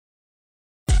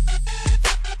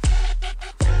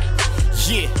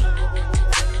Yeah,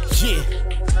 yeah,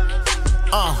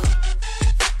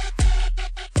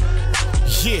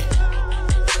 yeah.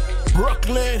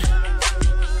 Brooklyn,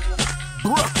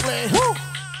 Brooklyn. Woo.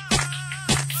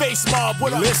 Face mob,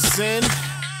 what up? Listen,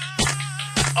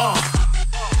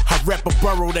 I rep a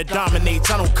borough that dominates,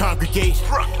 I don't congregate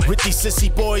with these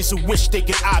sissy boys who wish they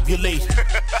could ovulate.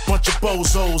 Bunch of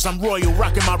bozos, I'm royal,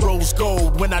 rocking my rose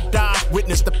gold. When I die,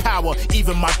 witness the power,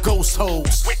 even my ghost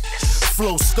hoes.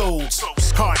 Flow scolds,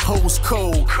 heart hose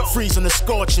cold, freezing and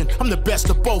scorching, I'm the best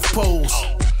of both poles.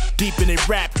 Deep in it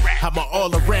rap, I'm an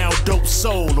all-around dope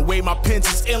soul. The way my pens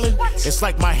is illin', it's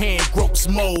like my hand gropes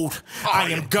mold. I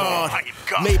am God,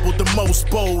 labeled the most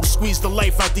bold. Squeeze the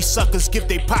life out these suckers, give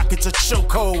they pockets a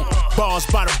chokehold. Bars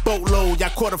by the boatload, y'all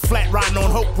caught a flat riding on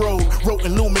Hope Road. Wrote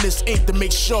in luminous ink to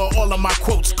make sure all of my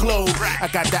quotes glowed. I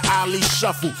got the Ali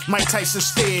shuffle, Mike Tyson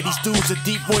stare. These dudes are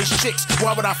deep voice chicks,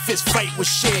 why would I fist fight with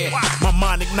Cher? My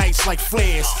mind ignites like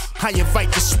flares, I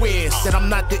invite the swears that I'm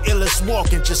not the illest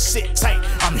walking, just sit tight,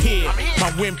 I'm here.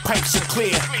 My windpipes are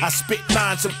clear, I spit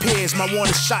nines and pairs. My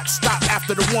warning shots stop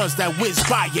after the ones that whiz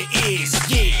by your ears.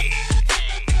 Yeah.